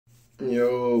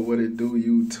Yo, what it do,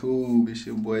 YouTube? It's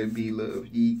your boy B-Love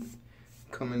Yeet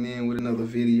coming in with another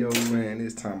video, man.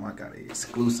 This time I got an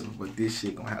exclusive, but this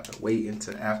shit gonna have to wait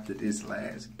until after this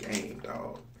last game,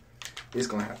 dog. It's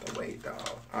gonna have to wait, dog.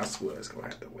 I swear it's gonna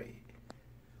have to wait.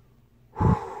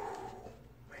 Whew,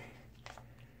 man.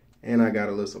 And I got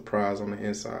a little surprise on the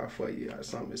inside for you.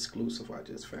 Something exclusive I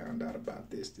just found out about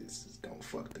this. This is gonna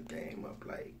fuck the game up,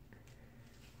 like.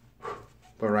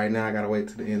 But right now I gotta wait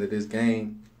till the end of this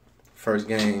game. First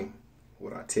game,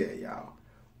 what I tell y'all?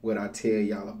 What I tell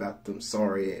y'all about them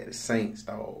sorry ass Saints,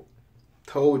 dog.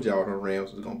 Told y'all the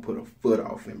Rams was gonna put a foot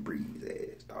off in Bree's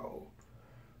ass, dog.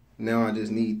 Now I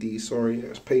just need these sorry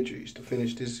ass Patriots to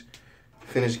finish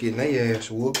getting their ass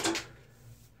whooped.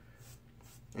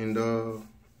 And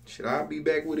should I be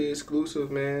back with the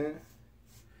exclusive, man?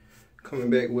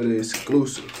 Coming back with an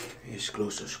exclusive.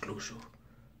 Exclusive.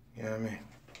 You know what I mean?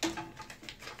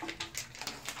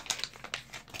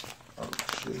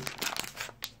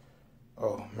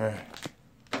 Oh man,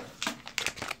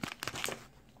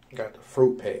 got the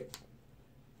fruit pack,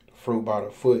 the fruit by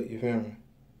the foot, you feel me?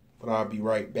 But I'll be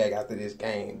right back after this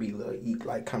game. Be little eat,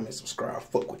 like, comment, subscribe,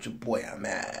 fuck with your boy, I'm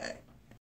at.